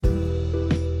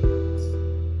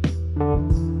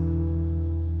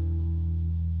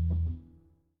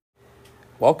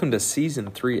Welcome to Season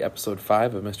 3, Episode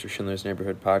 5 of Mr. Schindler's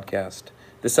Neighborhood Podcast.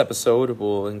 This episode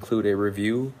will include a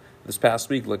review this past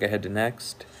week, look ahead to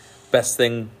next, best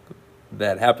thing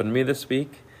that happened to me this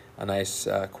week, a nice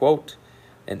quote,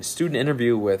 and student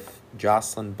interview with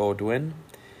Jocelyn Baudouin,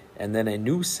 and then a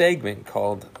new segment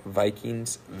called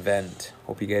Vikings Vent.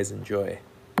 Hope you guys enjoy.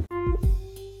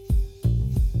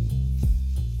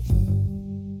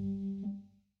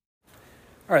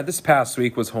 All right, this past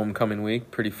week was homecoming week.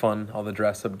 Pretty fun, all the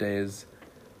dress-up days,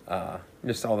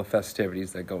 just all the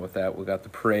festivities that go with that. We got the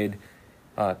parade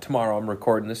tomorrow. I'm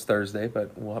recording this Thursday,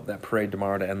 but we'll have that parade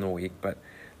tomorrow to end the week. But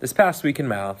this past week in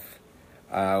math,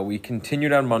 we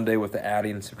continued on Monday with the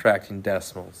adding and subtracting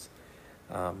decimals.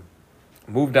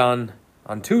 Moved on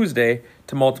Tuesday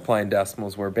to multiplying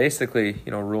decimals, where basically,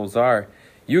 rules are,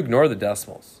 you ignore the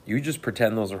decimals. You just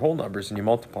pretend those are whole numbers and you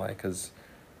multiply, because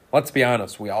let's be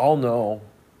honest, we all know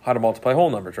how to multiply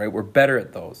whole numbers, right? We're better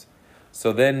at those.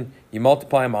 So then you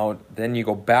multiply them out, then you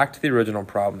go back to the original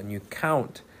problem and you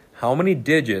count how many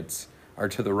digits are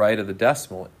to the right of the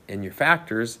decimal in your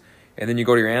factors, and then you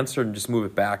go to your answer and just move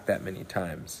it back that many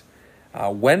times.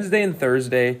 Wednesday and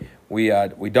Thursday, we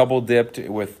double dipped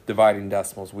with dividing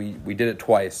decimals. We did it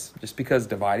twice, just because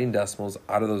dividing decimals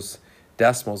out of those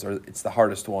decimals, it's the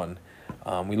hardest one.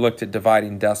 We looked at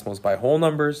dividing decimals by whole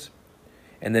numbers,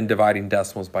 and then dividing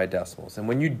decimals by decimals. And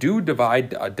when you do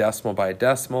divide a decimal by a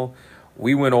decimal,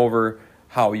 we went over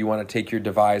how you want to take your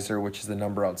divisor, which is the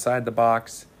number outside the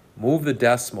box, move the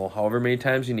decimal however many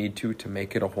times you need to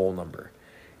make it a whole number.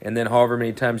 And then however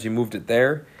many times you moved it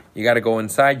there, you got to go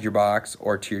inside your box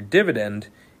or to your dividend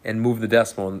and move the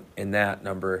decimal in that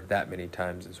number that many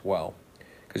times as well.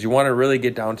 Because you want to really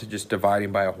get down to just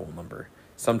dividing by a whole number.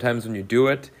 Sometimes when you do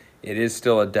it, it is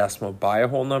still a decimal by a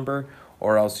whole number,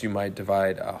 or else you might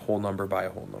divide a whole number by a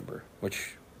whole number,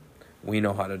 which we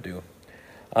know how to do.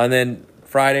 And then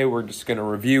Friday, we're just going to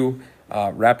review,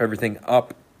 wrap everything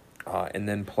up, and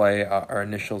then play our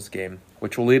initials game,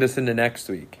 which will lead us into next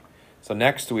week. So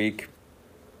next week,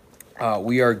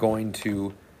 we are going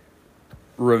to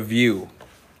review.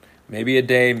 Maybe a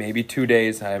day, maybe 2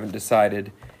 days, I haven't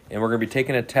decided. And we're going to be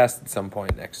taking a test at some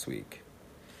point next week.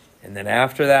 And then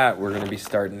after that, we're going to be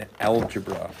starting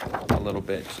algebra a little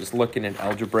bit, just looking at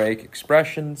algebraic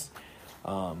expressions,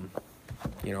 what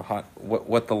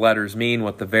the letters mean,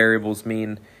 what the variables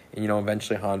mean, and,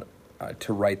 eventually how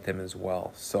to write them as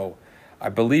well. So I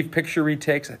believe picture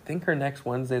retakes, I think, are next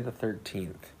Wednesday the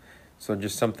 13th. So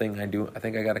just something I do. I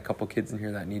think I got a couple kids in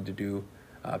here that need to do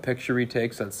picture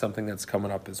retakes. That's something that's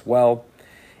coming up as well.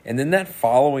 And then that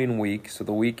following week, so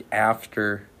the week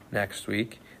after next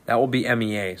week, that will be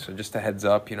MEA, so just a heads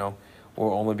up, we'll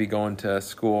only be going to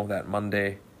school that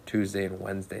Monday, Tuesday, and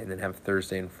Wednesday, and then have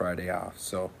Thursday and Friday off.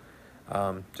 So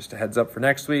just a heads up for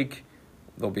next week.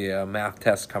 There'll be a math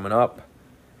test coming up,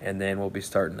 and then we'll be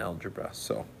starting algebra.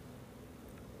 So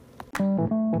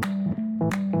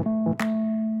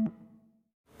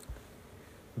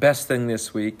best thing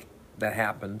this week that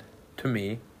happened to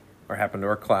me, or happened to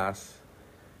our class,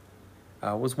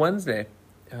 was Wednesday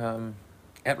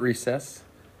at recess.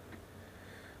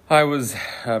 I was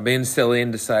being silly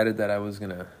and decided that I was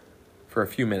going to, for a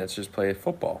few minutes, just play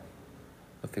football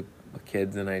with the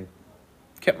kids, and I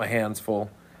kept my hands full,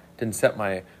 didn't set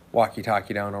my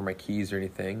walkie-talkie down or my keys or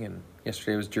anything, and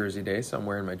yesterday was Jersey Day, so I'm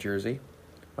wearing my jersey,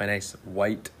 my nice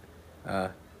white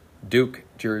Duke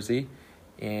jersey,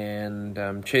 and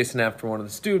I'm chasing after one of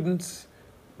the students,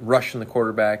 rushing the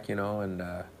quarterback, and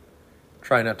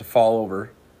trying not to fall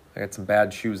over. I got some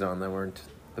bad shoes on that weren't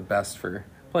the best for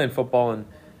playing football, and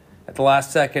at the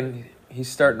last second, he's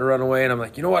starting to run away, and I'm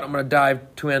like, you know what? I'm going to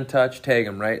dive, two-hand touch, tag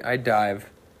him, right? I dive.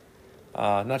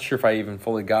 Not sure if I even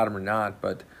fully got him or not,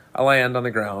 but I land on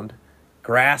the ground.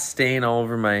 Grass stain all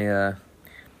over my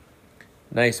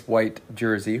nice white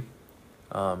jersey.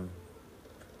 But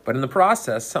in the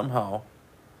process, somehow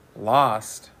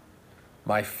lost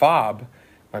my fob,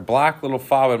 my black little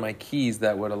fob and my keys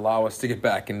that would allow us to get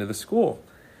back into the school.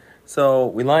 So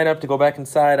we line up to go back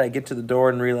inside. I get to the door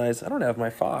and realize I don't have my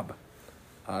fob.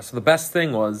 So the best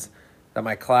thing was that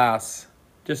my class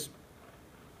just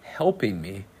helping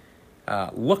me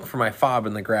look for my fob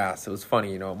in the grass. It was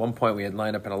funny, at one point we had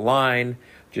lined up in a line,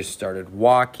 just started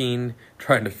walking,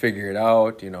 trying to figure it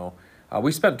out,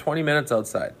 We spent 20 minutes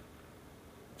outside.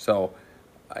 So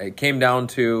it came down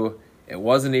to, it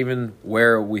wasn't even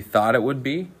where we thought it would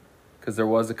be, because there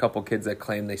was a couple kids that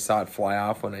claimed they saw it fly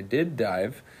off when I did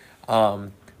dive.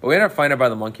 But we ended up finding it by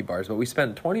the monkey bars. But we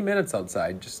spent 20 minutes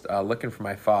outside just looking for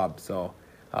my fob. So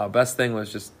best thing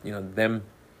was just, them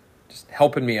just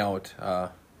helping me out.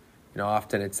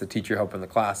 Often it's the teacher helping the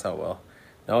class out. Well,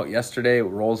 No, yesterday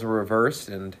roles were reversed,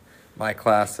 and my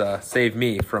class saved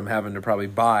me from having to probably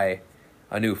buy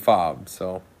a new fob.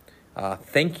 So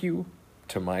thank you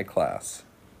to my class.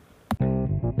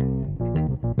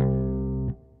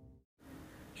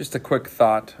 Just a quick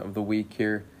thought of the week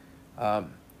here.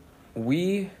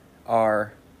 We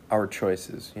are our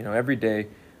choices. Every day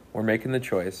we're making the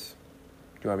choice.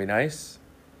 Do you want to be nice?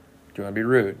 Do you want to be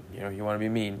rude? You want to be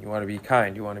mean. You want to be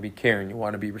kind. You want to be caring. You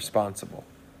want to be responsible.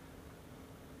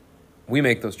 We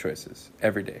make those choices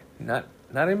every day. Not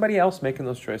anybody else making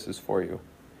those choices for you.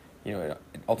 It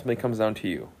ultimately comes down to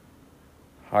you.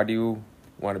 How do you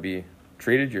want to be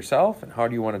treated yourself, and how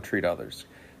do you want to treat others?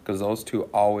 Because those two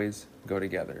always go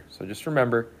together. So just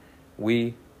remember,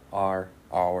 we are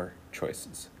our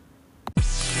choices.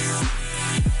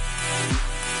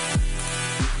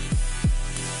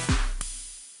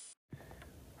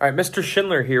 All right, Mr.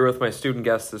 Schindler here with my student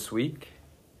guest this week,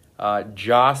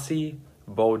 Jossie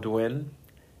Beaudoin.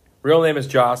 Real name is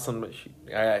Jocelyn, but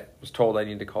I was told I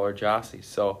need to call her Jossie.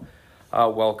 So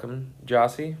welcome,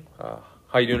 Jossie.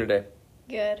 How you doing today?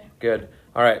 Good. Good.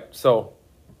 All right, so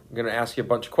I'm going to ask you a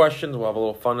bunch of questions. We'll have a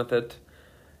little fun with it.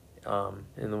 And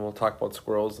then we'll talk about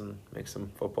squirrels and make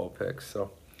some football picks.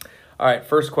 So, all right,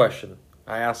 first question.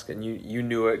 I asked, and you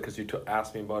knew it because you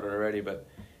asked me about it already, but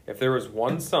if there was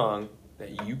one song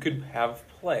that you could have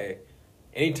play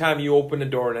anytime you open a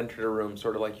door and enter a room,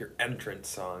 sort of like your entrance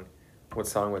song, what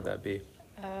song would that be?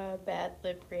 Bad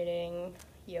lip reading,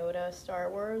 Yoda, Star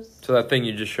Wars. So that thing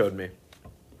you just showed me.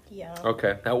 Yeah.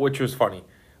 Okay, now which was funny,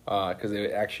 because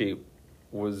it actually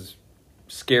was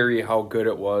scary how good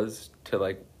it was to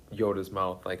like Yoda's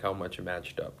mouth, like how much it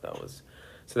matched up.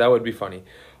 So that would be funny.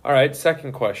 All right,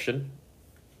 second question.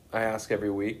 I ask every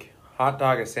week: hot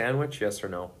dog a sandwich? Yes or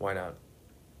no? Why not?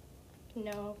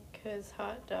 No, because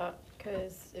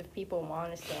if people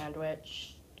want a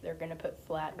sandwich, they're going to put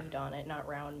flat meat on it, not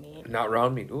round meat. Not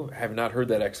round meat. Ooh, I have not heard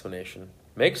that explanation.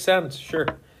 Makes sense, sure.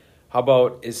 How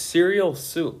about, is cereal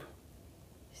soup?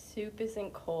 Soup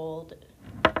isn't cold,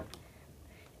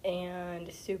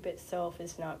 and soup itself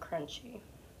is not crunchy.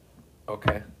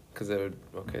 Okay, because it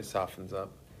softens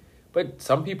up. But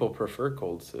some people prefer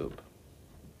cold soup.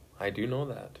 I do know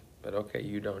that. But okay,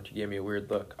 you don't. You gave me a weird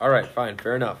look. All right, fine,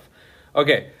 fair enough.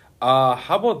 Okay, how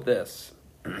about this?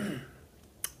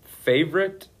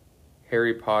 Favorite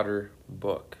Harry Potter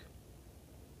book?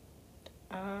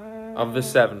 Of the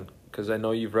 7, because I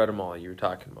know you've read them all. You were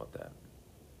talking about that.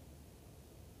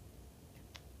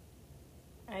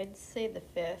 I'd say the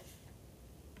 5th.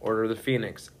 Order of the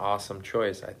Phoenix. Awesome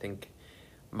choice. I think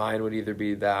mine would either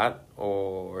be that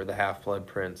or The Half-Blood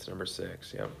Prince, number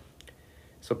 6. Yep.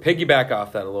 So piggyback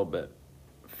off that a little bit.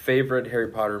 Favorite Harry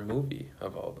Potter movie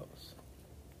of all those?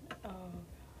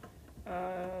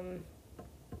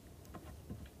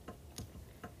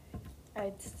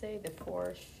 I'd say the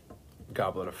 4th.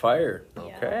 Goblet of Fire.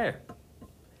 Yeah. Okay.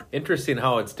 Interesting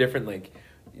how it's different, like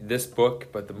this book,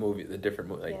 but the movie, the different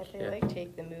movie. They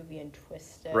take the movie and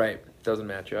twist it. Right. Doesn't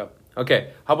match up.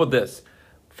 Okay. How about this?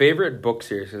 Favorite book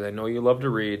series? Because I know you love to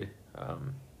read.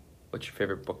 What's your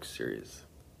favorite book series?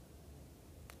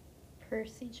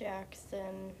 Percy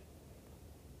Jackson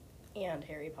and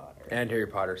Harry Potter. And Harry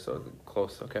Potter, so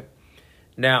close. Okay.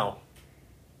 Now,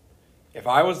 if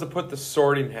I was to put the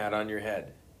sorting hat on your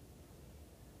head,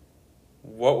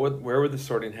 where would the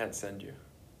sorting hat send you?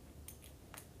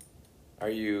 Are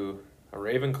you a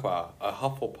Ravenclaw, a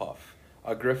Hufflepuff,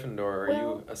 a Gryffindor, or are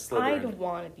you a Slytherin? I'd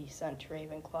want to be sent to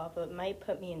Ravenclaw, but it might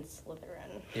put me in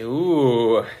Slytherin.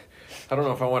 Ooh, I don't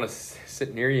know if I want to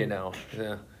sit near you now.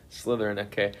 Yeah, Slytherin.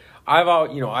 Okay,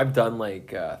 I've done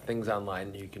like things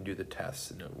online. You can do the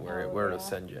tests and where it'll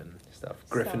send you and stuff.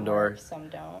 Gryffindor. Some work, some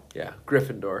don't. Yeah,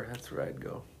 Gryffindor. That's where I'd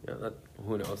go. Yeah,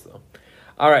 who knows though.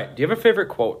 All right. Do you have a favorite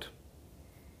quote?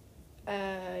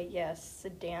 Yes.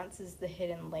 Dance is the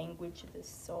hidden language of the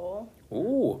soul.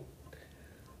 Ooh.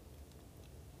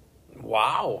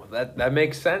 Wow, that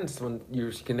makes sense when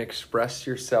you can express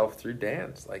yourself through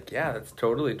dance. Like, yeah, that's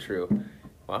totally true.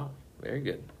 Wow, very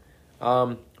good.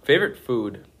 Favorite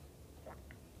food?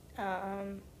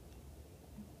 I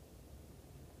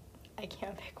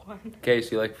can't pick one. Okay,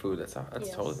 so you like food. That's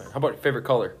yes. Totally fine. How about favorite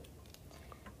color?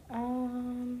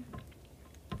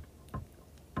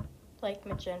 Like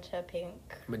magenta pink.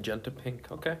 Magenta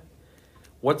pink, okay.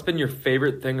 What's been your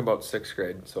favorite thing about 6th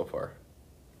grade so far?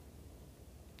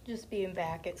 Just being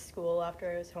back at school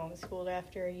after I was homeschooled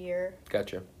after a year.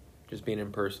 Gotcha. Just being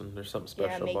in person. There's something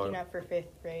special about it. Yeah, making up for 5th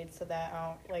grade so that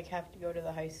I don't have to go to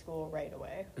the high school right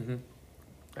away. Mm-hmm.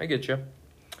 I get you.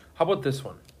 How about this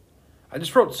one? I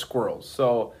just wrote squirrels.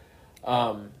 So,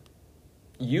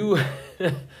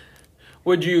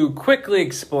 Would you quickly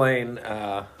explain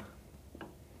the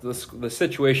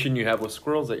situation you have with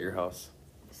squirrels at your house?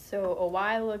 So a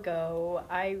while ago,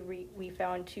 we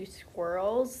found 2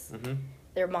 squirrels. Mm-hmm.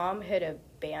 Their mom had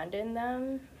abandoned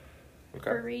them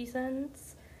for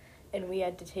reasons, and we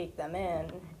had to take them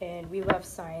in. And we left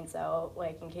signs out,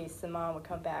 like in case the mom would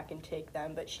come back and take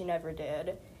them, but she never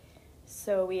did.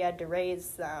 So we had to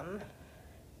raise them.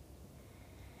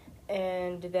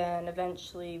 And then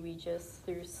eventually we just,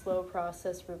 through slow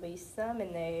process, released them,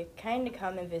 and they kind of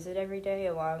come and visit every day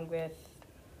along with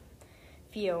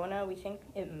Fiona. We think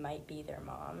it might be their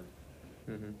mom.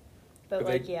 Mm-hmm.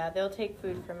 But they'll take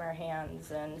food from our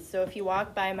hands. And so if you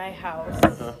walk by my house,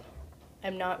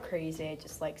 I'm not crazy. I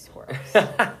just like squirrels.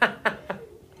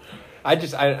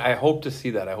 I hope to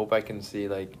see that. I hope I can see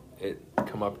like it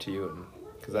come up to you,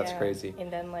 because that's crazy.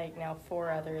 And then like now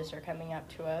 4 others are coming up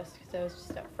to us because I was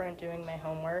just up front doing my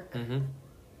homework. Mm-hmm.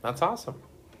 That's awesome.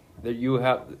 That you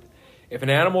have, if an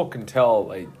animal can tell,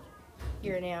 like,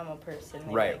 you're an animal person,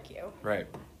 they right, like you. Right.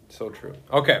 So true.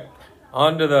 Okay.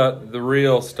 On to the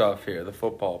real stuff here, the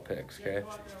football picks, okay?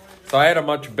 So I had a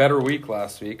much better week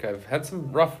last week. I've had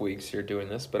some rough weeks here doing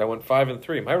this, but I went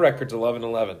 5-3. My record's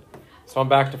 11-11. So I'm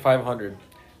back to 500.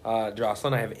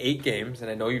 Jocelyn, I have 8 games,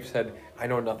 and I know you've said, I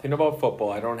know nothing about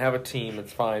football. I don't have a team.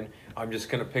 It's fine. I'm just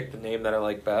going to pick the name that I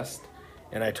like best.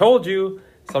 And I told you,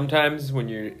 sometimes when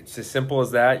it's as simple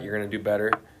as that, you're going to do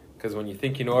better. Because when you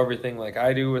think you know everything like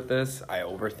I do with this, I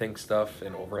overthink stuff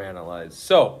and overanalyze.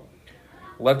 So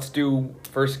let's do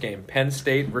first game, Penn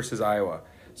State versus Iowa.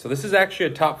 So this is actually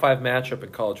a top 5 matchup in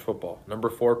college football.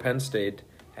 Number 4, Penn State,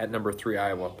 at number 3,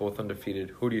 Iowa, both undefeated.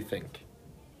 Who do you think?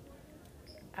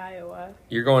 Iowa.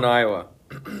 You're going Iowa.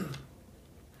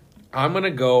 I'm going to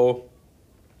go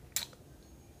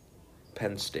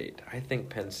Penn State.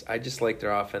 I just like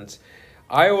their offense.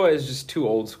 Iowa is just too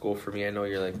old school for me. I know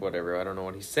you're like, whatever, I don't know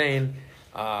what he's saying.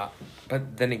 But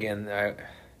then again,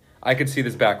 I could see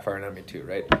this backfiring on me too,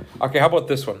 right? Okay, how about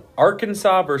this one?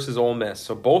 Arkansas versus Ole Miss.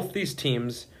 So both these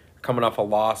teams are coming off a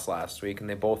loss last week, and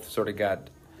they both sort of got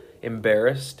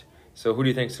embarrassed. So who do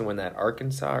you think's going to win that,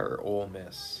 Arkansas or Ole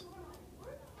Miss?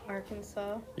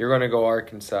 Arkansas. You're going to go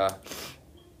Arkansas.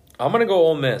 I'm going to go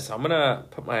Ole Miss. I'm going to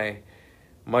put my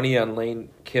money on Lane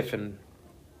Kiffin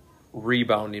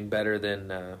rebounding better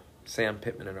than Sam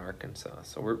Pittman in Arkansas.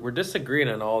 So we're disagreeing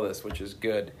on all this, which is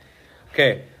good.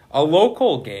 Okay, a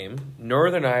local game,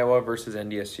 Northern Iowa versus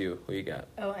NDSU. Who you got?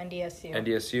 Oh, NDSU.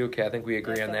 NDSU, okay, I think we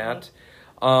agree Definitely.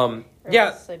 on that. Or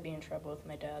else I'd be in trouble with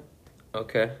my dad.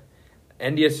 Okay.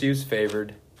 NDSU's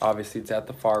favored. Obviously, it's at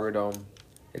the Fargo Dome.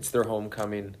 It's their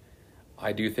homecoming.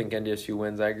 I do think NDSU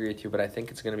wins. I agree with you, but I think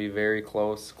it's going to be very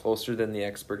close, closer than the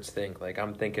experts think. Like,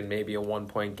 I'm thinking maybe a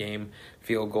 1-point game,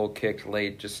 field goal kicked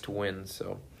late just to win.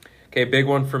 So, okay, big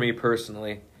one for me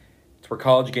personally. It's where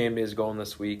College Game Day is going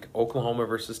this week. Oklahoma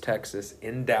versus Texas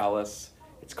in Dallas.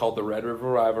 It's called the Red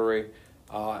River Rivalry.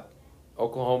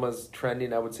 Oklahoma's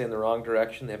trending, I would say, in the wrong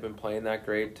direction. They've been playing that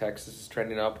great. Texas is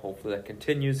trending up. Hopefully that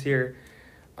continues here.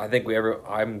 I'm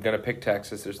going to pick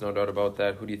Texas. There's no doubt about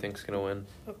that. Who do you think's going to win?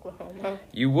 Oklahoma.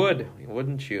 You would,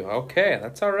 wouldn't you? Okay,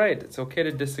 that's all right. It's okay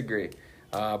to disagree.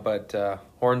 But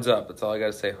horns up. That's all I got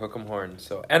to say. Hook 'em horns.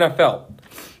 So NFL.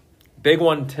 Big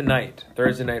one tonight.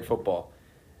 Thursday Night Football.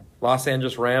 Los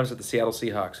Angeles Rams at the Seattle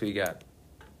Seahawks. Who you got?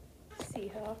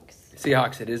 Seahawks.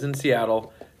 Seahawks. It is in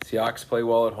Seattle. Seahawks play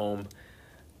well at home.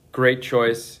 Great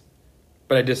choice.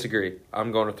 But I disagree.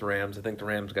 I'm going with the Rams. I think the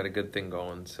Rams got a good thing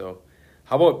going. So,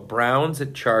 how about Browns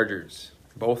at Chargers?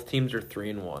 Both teams are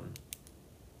 3-1.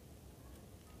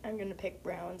 I'm going to pick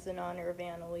Browns in honor of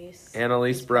Annalise.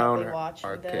 Annalise She's Brown. probably watching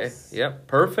Okay. this. Yep.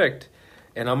 Perfect.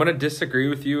 And I'm going to disagree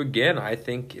with you again. I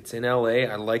think it's in LA.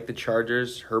 I like the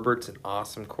Chargers. Herbert's an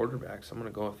awesome quarterback, so I'm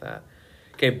going to go with that.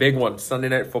 Okay, big one. Sunday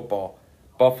Night Football.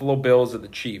 Buffalo Bills at the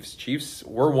Chiefs. Chiefs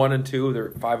were 1-2.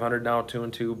 They're 500 now,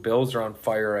 2-2. Bills are on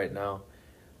fire right now.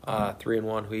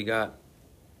 3-1. Who you got?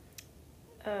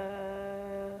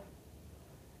 The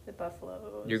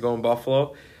Buffaloes. You're going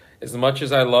Buffalo? As much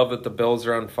as I love that the Bills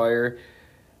are on fire,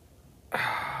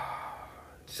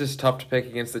 it's just tough to pick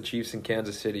against the Chiefs in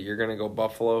Kansas City. You're going to go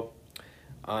Buffalo.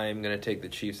 I'm going to take the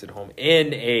Chiefs at home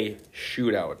in a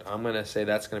shootout. I'm going to say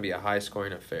that's going to be a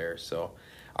high-scoring affair. So,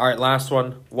 all right, last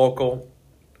one. Local.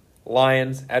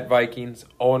 Lions at Vikings.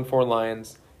 0-4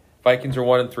 Lions. Vikings are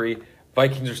 1-3.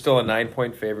 Vikings are still a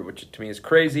 9-point favorite, which to me is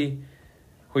crazy.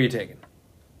 Who are you taking?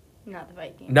 Not the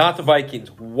Vikings. Not the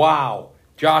Vikings. Wow.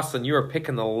 Jocelyn, you are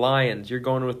picking the Lions. You're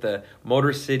going with the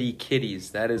Motor City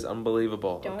Kitties. That is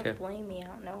unbelievable. Don't okay. blame me. I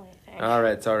don't know anything. All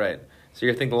right, it's all right. So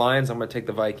you're thinking Lions. I'm going to take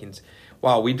the Vikings.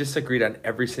 Wow, we disagreed on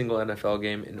every single NFL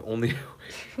game and only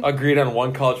agreed on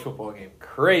one college football game.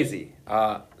 Crazy.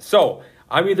 So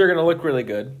I'm either going to look really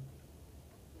good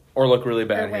or look really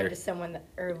bad or win here. To someone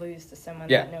or lose to someone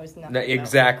Yeah, that knows nothing.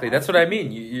 exactly. That's what I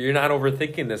mean. You're not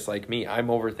overthinking this like me. I'm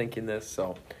overthinking this.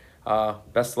 So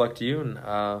best of luck to you,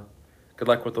 and good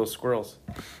luck with those squirrels.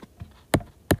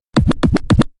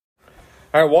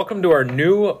 All right, welcome to our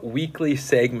new weekly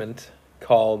segment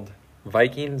called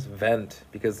Vikings Vent,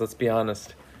 because let's be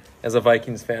honest, as a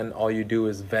Vikings fan, all you do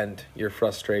is vent your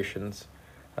frustrations,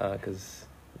 because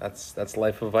that's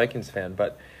life of a Vikings fan.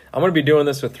 But I'm going to be doing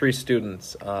this with 3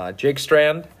 students, Jake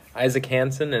Strand, Isaac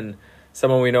Hansen, and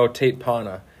someone we know, Tate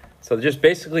Pana. So just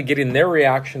basically getting their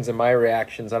reactions and my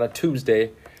reactions on a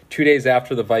Tuesday, 2 days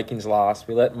after the Vikings lost.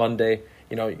 We let Monday,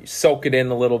 soak it in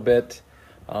a little bit,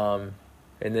 and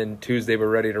then Tuesday we're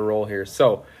ready to roll here.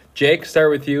 So, Jake,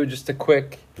 start with you. Just a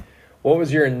quick, what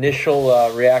was your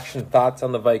initial reaction, thoughts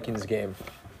on the Vikings game?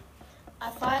 I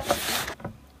thought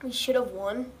we should have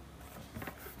won.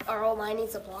 Our O-line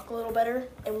needs to block a little better,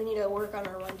 and we need to work on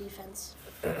our run defense.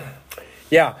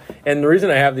 Yeah, and the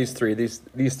reason I have these three, this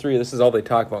is all they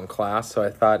talk about in class. So I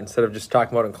thought instead of just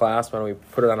talking about it in class, why don't we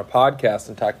put it on a podcast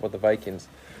and talk about the Vikings?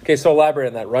 Okay, so elaborate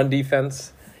on that run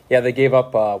defense. Yeah, they gave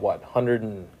up 100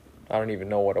 and I don't even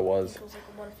know what it was. It was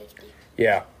like 150.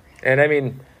 Yeah, and I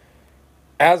mean,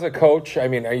 as a coach, I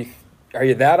mean, are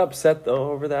you that upset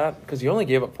though over that? Because you only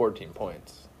gave up 14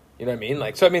 points. You know what I mean?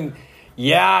 Like, so I mean,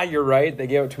 yeah, you're right. They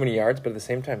gave up too many yards, but at the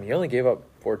same time, you only gave up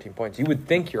 14 points. You would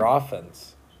think your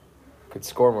offense could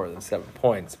score more than 7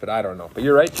 points, but I don't know. But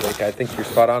you're right, Jake. I think you're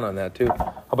spot on that too.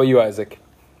 How about you, Isaac?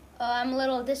 I'm a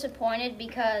little disappointed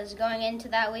because going into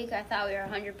that week, I thought we were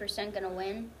 100% going to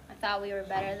win. I thought we were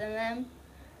better than them.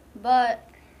 But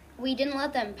we didn't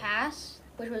let them pass,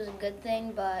 which was a good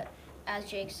thing. But as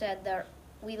Jake said,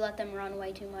 we let them run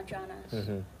way too much on us.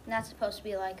 Mm-hmm. And that's supposed to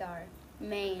be like our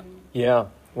main. Yeah,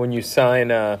 when you sign,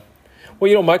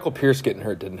 Michael Pierce getting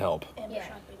hurt didn't help.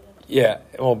 Yeah,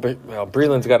 well,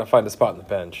 Breeland's got to find a spot on the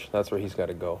bench. That's where he's got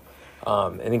to go.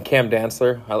 And then Cam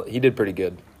Dantzler, he did pretty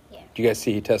good. Yeah. Did you guys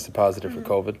see he tested positive for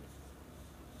COVID?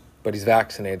 But he's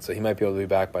vaccinated, so he might be able to be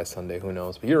back by Sunday. Who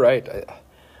knows? But you're right.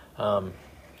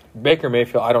 Baker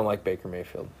Mayfield, I don't like Baker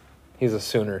Mayfield. He's a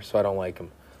Sooner, so I don't like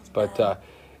him. But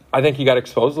I think he got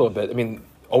exposed a little bit. I mean,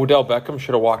 Odell Beckham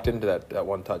should have walked into that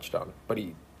one touchdown, but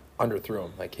he underthrew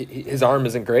him. Like, his arm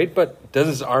isn't great, but does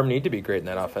his arm need to be great in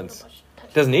that offense?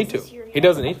 Doesn't need to. He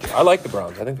doesn't need to. I like the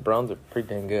Browns. I think the Browns are pretty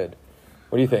dang good.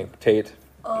 What do you think, Tate?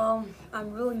 I'm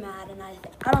really mad, and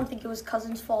I don't think it was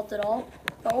Cousins' fault at all.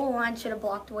 The O-line should have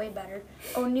blocked way better.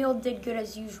 O'Neal did good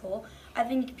as usual. I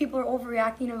think people are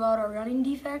overreacting about our running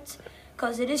defects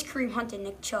because it is Kareem Hunt and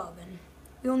Nick Chubb, and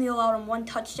we only allowed him 1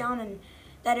 touchdown, and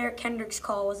that Eric Kendricks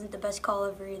call wasn't the best call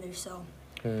ever either, so,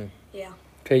 yeah.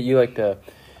 Tate, you like the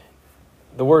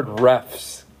word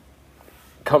refs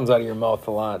comes out of your mouth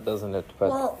a lot, doesn't it?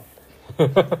 But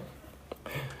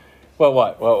well,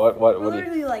 what? We're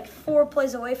literally like 4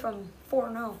 plays away from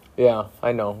 4-0. Yeah,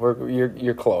 I know.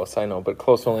 You're close, I know, but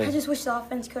close only. I just wish the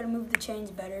offense could have moved the chains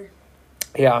better.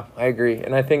 Yeah, I agree.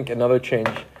 And I think another change,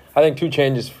 I think 2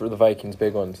 changes for the Vikings,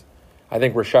 big ones. I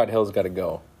think Rashad Hill's got to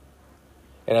go.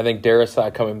 And I think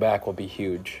Darrisaw coming back will be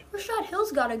huge. Rashad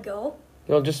Hill's got to go.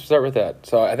 Just start with that.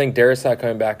 So I think Darrisaw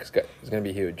coming back is going to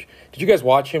be huge. Did you guys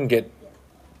watch him get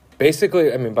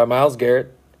basically, by Myles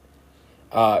Garrett,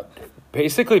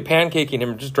 basically pancaking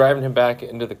him, just driving him back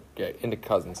into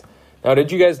Cousins. Now,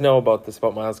 did you guys know about this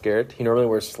about Myles Garrett? He normally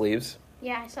wears sleeves.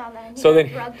 Yeah, I saw that.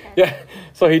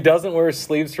 So he doesn't wear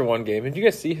sleeves for one game. Did you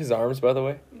guys see his arms, by the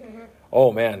way? Mm-hmm.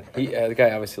 Oh, man. The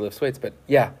guy obviously lifts weights. But,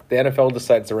 yeah, the NFL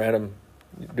decides to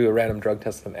do a random drug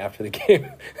test of him after the game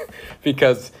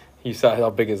because he saw how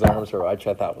big his arms were, which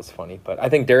I thought was funny. But I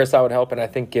think Darrisaw would help, and I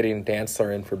think getting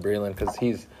Dantzler in for Breeland because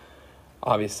he's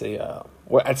obviously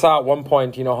I saw at one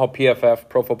point, how PFF,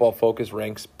 Pro Football Focus,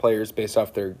 ranks players based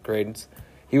off their grades.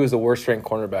 He was the worst-ranked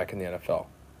cornerback in the NFL.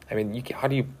 I mean, I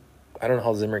don't know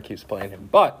how Zimmer keeps playing him.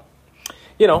 But,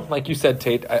 like you said,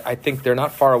 Tate, I think they're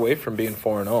not far away from being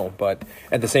 4-0. But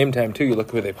at the same time, too, you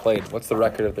look who they played. What's the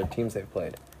record of their teams they've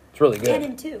played? It's really good.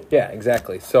 10-2. Yeah,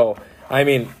 exactly. So,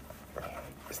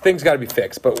 things got to be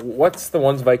fixed. But what's the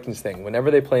ones Vikings thing? Whenever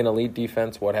they play an elite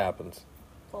defense, what happens?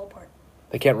 Fall apart.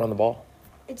 They can't run the ball.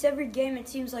 It's every game. It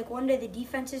seems like one day the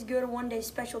defense is good, one day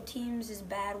special teams is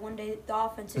bad, one day the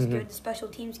offense is good, the special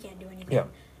teams can't do anything. Yeah.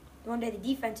 One day the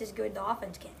defense is good, the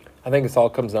offense can't. I think it all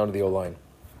comes down to the O-line.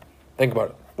 Think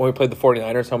about it. When we played the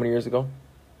 49ers how many years ago?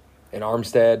 In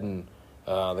Armstead and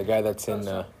the guy that's in...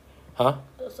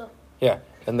 Bosa. Yeah,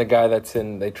 and the guy that's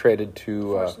in... They traded to...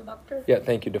 DeForest Buckner. Yeah,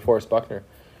 thank you, DeForest Buckner.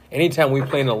 anytime we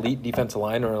play an elite defensive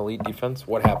line or an elite defense,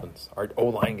 what happens? Our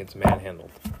O-line gets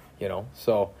manhandled,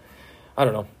 So, I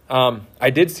don't know. I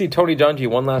did see Tony Dungy.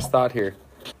 One last thought here.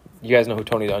 You guys know who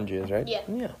Tony Dungy is, right? Yeah.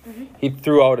 Mm-hmm. He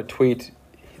threw out a tweet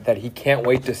that he can't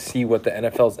wait to see what the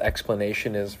NFL's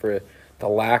explanation is for the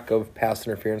lack of pass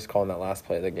interference call in that last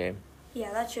play of the game.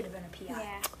 Yeah, that should have been a PI.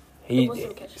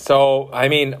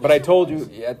 Yeah. But I told you,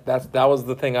 that was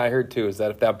the thing I heard too, is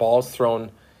that if that ball's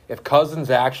thrown, if Cousins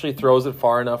actually throws it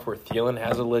far enough where Thielen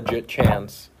has a legit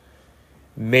chance,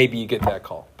 maybe you get that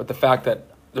call. But the fact that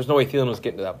there's no way Thielen was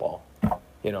getting to that ball,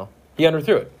 he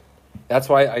underthrew it. That's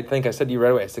why I think I said to you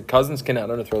right away, I said Cousins cannot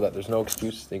underthrow that. There's no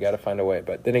excuse. They got to find a way.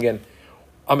 But then again,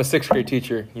 I'm a 6th grade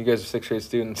teacher. You guys are 6th grade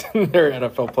students. They're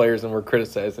NFL players, and we're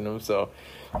criticizing them. So,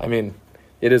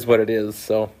 it is what it is.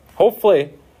 So,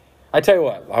 hopefully, I tell you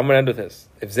what, I'm going to end with this.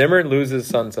 If Zimmer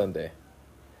loses on Sunday,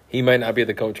 he might not be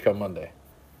the coach come Monday.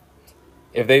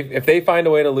 If they find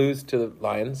a way to lose to the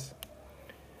Lions,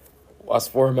 us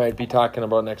four might be talking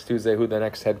about next Tuesday who the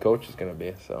next head coach is going to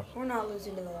be. So We're not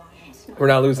losing to the Lions. we're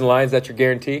not losing the Lions. That's your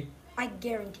guarantee? I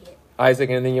guarantee it. Isaac,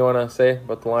 anything you want to say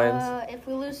about the Lions? If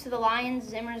we lose to the Lions,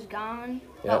 Zimmer's gone,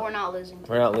 Yeah. but we're not losing.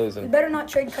 We're not We losing. better not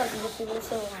trade Cousins if we lose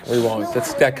to the Lions. We won't.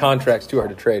 That contract's too hard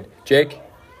to trade. Jake?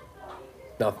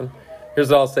 Nothing. Here's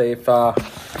what I'll say.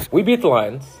 If we beat the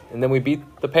Lions and then we beat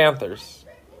the Panthers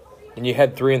and you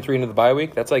head 3-3 into the bye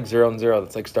week, that's like 0-0.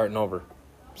 That's like starting over.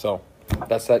 So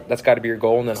that's got to be your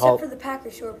goal. And then Except for the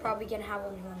Packers, who are probably going to have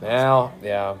only one. Well,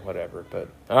 yeah, whatever. But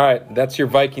all right, that's your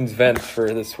Vikings vent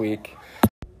for this week.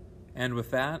 And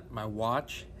with that, my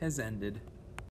watch has ended.